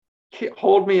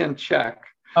hold me in check.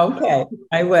 Okay,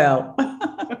 I will.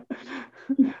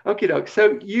 Okie doke.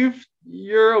 So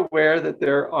you're aware that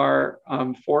there are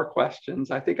 4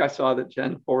 questions. I think I saw that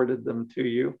Jen forwarded them to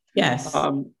you. Yes.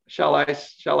 Shall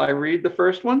I read the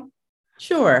first one?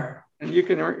 Sure. And you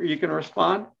can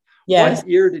respond. Yes. What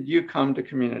year did you come to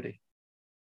community?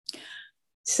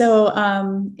 So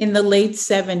in the late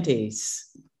 70s,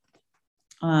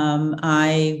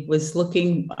 I was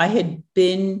looking, I had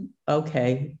been,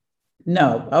 the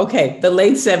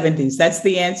late 70s. That's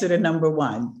the answer to number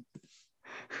 1.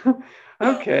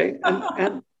 Okay.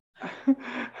 And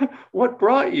what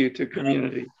brought you to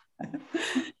community?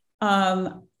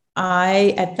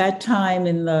 I, at that time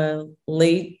in the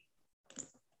late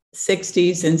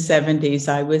 60s and 70s,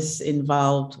 I was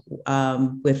involved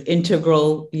with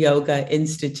Integral Yoga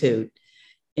Institute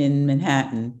in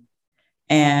Manhattan.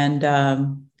 And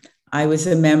I was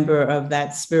a member of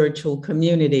that spiritual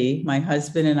community, my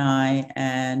husband and I,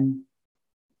 and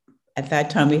at that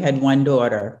time we had 1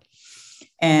 daughter.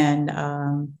 And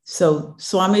so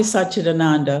Swami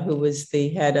Satchidananda, who was the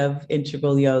head of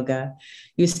Integral Yoga,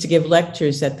 used to give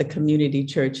lectures at the Community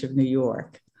Church of New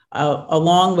York,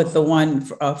 along with the one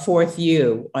 4th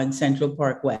U on Central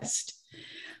Park West.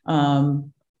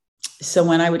 So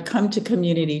when I would come to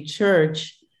Community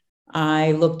Church,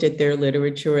 I looked at their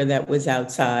literature that was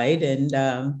outside and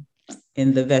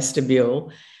in the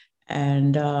vestibule,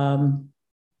 and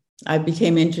I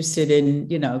became interested in,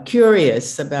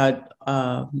 curious about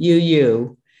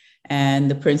UU and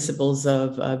the principles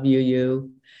of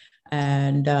UU.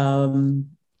 And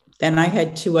then I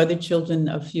had 2 other children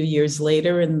a few years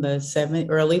later in the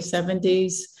early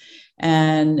 70s.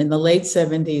 And in the late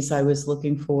 70s, I was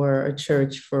looking for a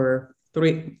church for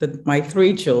my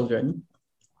 3 children.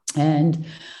 And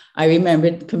I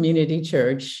remembered Community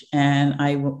Church, and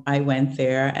I went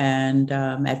there. And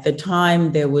at the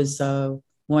time, there was a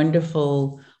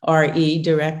wonderful RE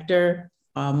director,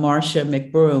 Marcia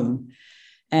McBroom.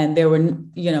 And there were,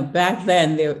 back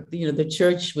then, the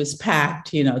church was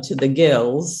packed, to the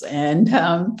gills, and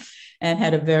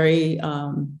had a very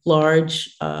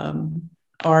large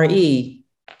RE.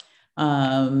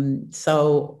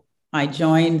 So I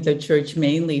joined the church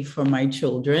mainly for my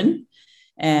children.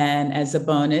 And as a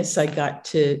bonus, I got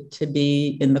to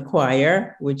be in the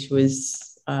choir, which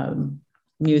was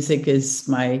music is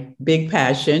my big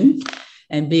passion.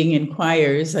 And being in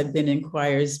choirs, I've been in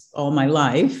choirs all my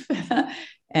life.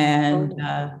 And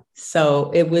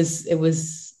so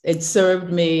it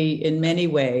served me in many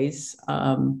ways.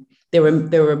 There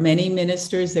were many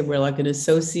ministers. There were like an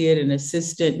associate and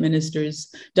assistant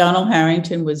ministers. Donald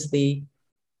Harrington was the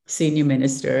senior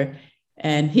minister,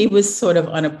 and he was sort of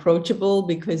unapproachable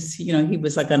because, he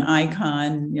was like an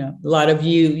icon, a lot of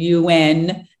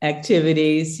UN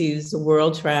activities. He's a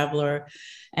world traveler,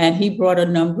 and he brought a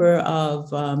number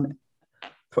of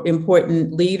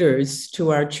important leaders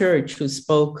to our church who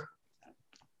spoke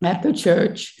at the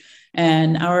church.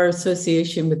 And our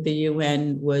association with the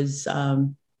UN was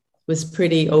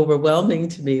pretty overwhelming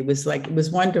to me. It was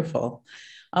wonderful.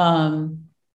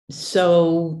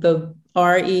 So the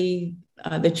RE,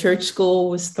 the church school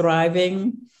was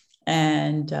thriving,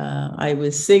 and I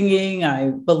was singing. I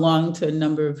belonged to a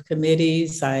number of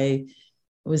committees. I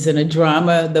was in a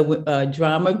drama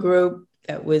group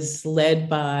that was led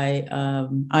by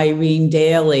Irene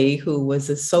Daly, who was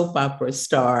a soap opera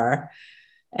star,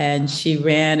 and she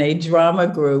ran a drama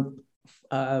group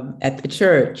at the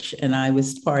church, and I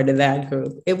was part of that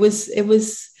group. It was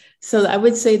so I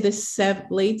would say the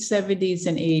late 70s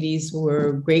and 80s were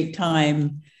a great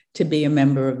time to be a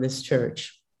member of this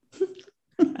church.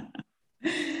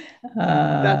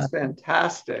 That's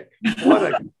fantastic. What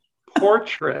a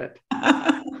portrait.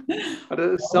 But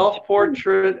a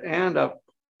self-portrait and a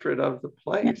portrait of the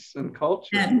place and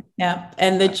culture.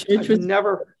 And the church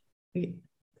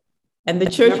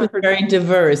was very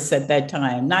diverse at that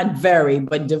time. Not very,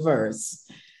 but diverse.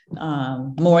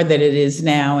 More than it is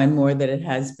now, and more than it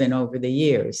has been over the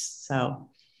years. So,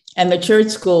 and the church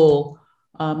school,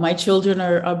 my children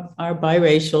are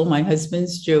biracial. My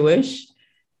husband's Jewish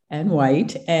and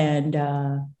white, and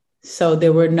so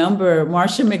there were a number.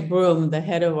 Marcia McBroom, the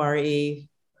head of RE,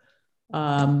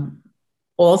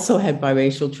 also had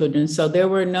biracial children. So there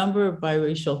were a number of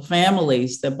biracial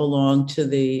families that belonged to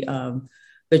the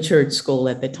church school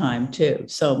at the time too.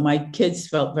 So my kids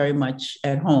felt very much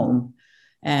at home,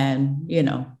 and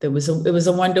it was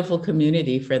a wonderful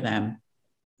community for them.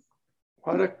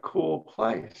 What a cool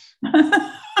place.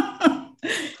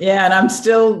 Yeah, and I'm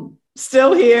still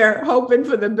here, hoping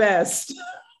for the best.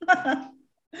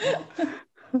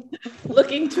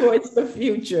 Looking towards the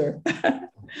future.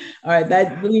 All right,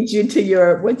 that leads you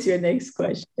to what's your next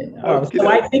question? Oh, Okay, so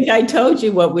I think I told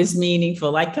you what was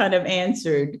meaningful. I kind of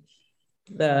answered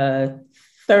the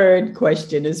third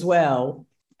question as well.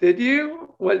 did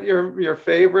you? What your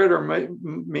favorite or No,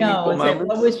 meaningful is it what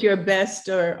moments? was your best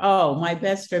my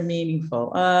best or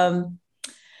meaningful?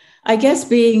 I guess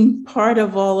being part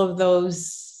of all of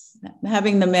those,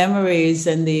 having the memories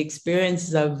and the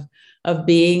experiences of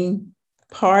being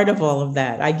part of all of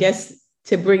that. I guess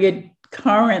to bring it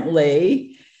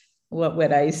currently, what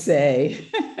would I say?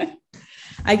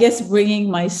 I guess bringing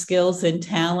my skills and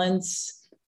talents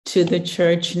to the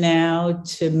church now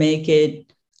to make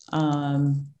it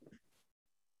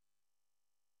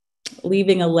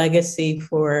leaving a legacy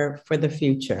for the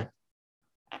future.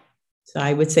 So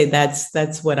I would say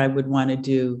that's what I would want to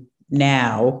do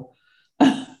now.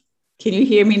 Can you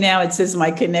hear me now? It says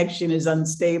my connection is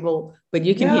unstable, but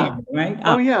you can hear me, right?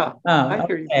 Oh yeah. I Oh,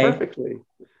 hear you okay. perfectly.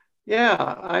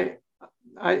 Yeah.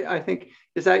 I think,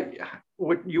 is that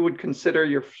what you would consider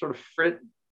your sort of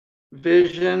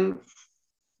vision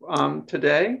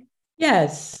today?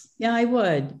 Yes. Yeah, I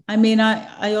would. I mean,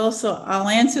 I also, I'll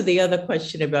answer the other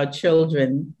question about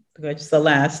children, which is the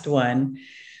last one.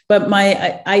 But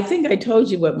I think I told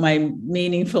you what my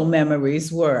meaningful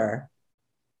memories were.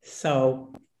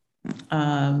 So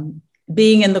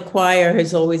being in the choir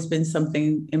has always been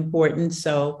something important.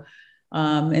 So,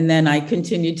 and then I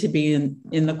continued to be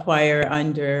in the choir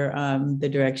under the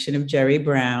direction of Jerry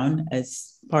Brown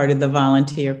as part of the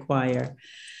volunteer choir.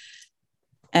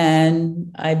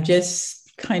 And I've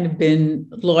just kind of been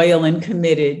loyal and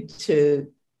committed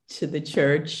to the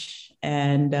church.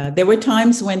 And there were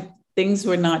times when things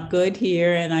were not good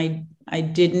here, and I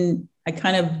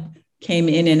kind of came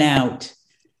in and out.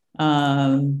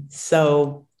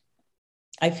 So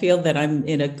I feel that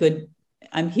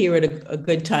I'm here at a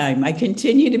good time. I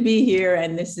continue to be here,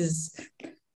 and this is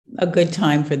a good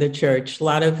time for the church. A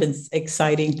lot of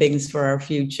exciting things for our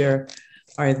future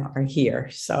are here.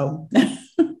 So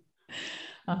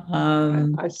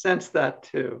I sense that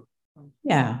too.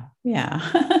 yeah.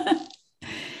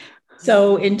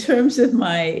 So in terms of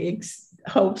my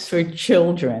hopes for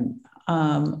children,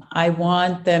 I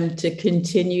want them to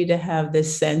continue to have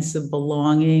this sense of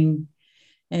belonging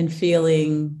and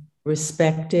feeling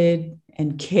respected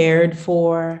and cared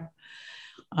for,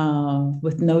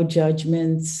 with no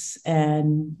judgments,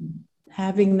 and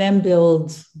having them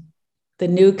build the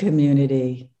new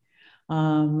community.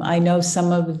 I know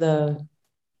some of the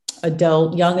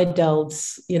young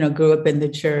adults, grew up in the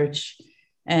church,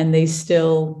 and they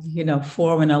still,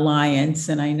 form an alliance.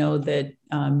 And I know that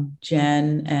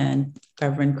Jen and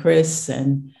Reverend Chris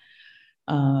and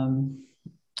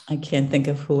I can't think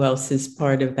of who else is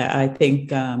part of that. I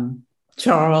think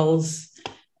Charles,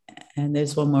 and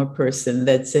there's one more person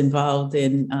that's involved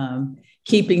in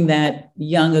keeping that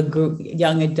young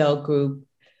adult group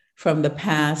from the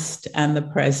past and the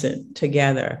present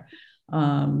together.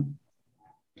 And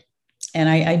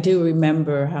I do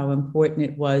remember how important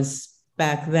it was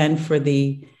back then for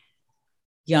the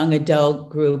young adult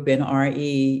group in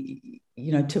RE,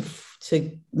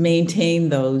 to maintain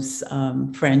those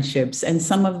friendships. And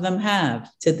some of them have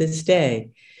to this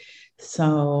day.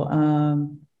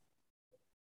 So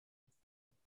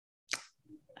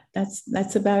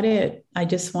that's about it. I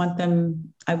just want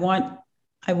them, I want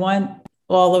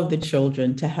all of the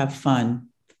children to have fun.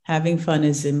 Having fun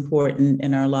is important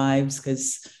in our lives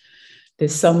because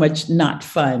there's so much not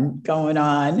fun going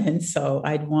on. And so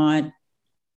I'd want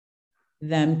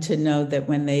them to know that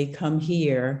when they come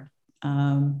here,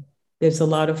 there's a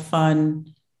lot of fun,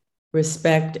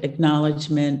 respect,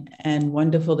 acknowledgement, and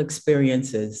wonderful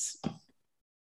experiences.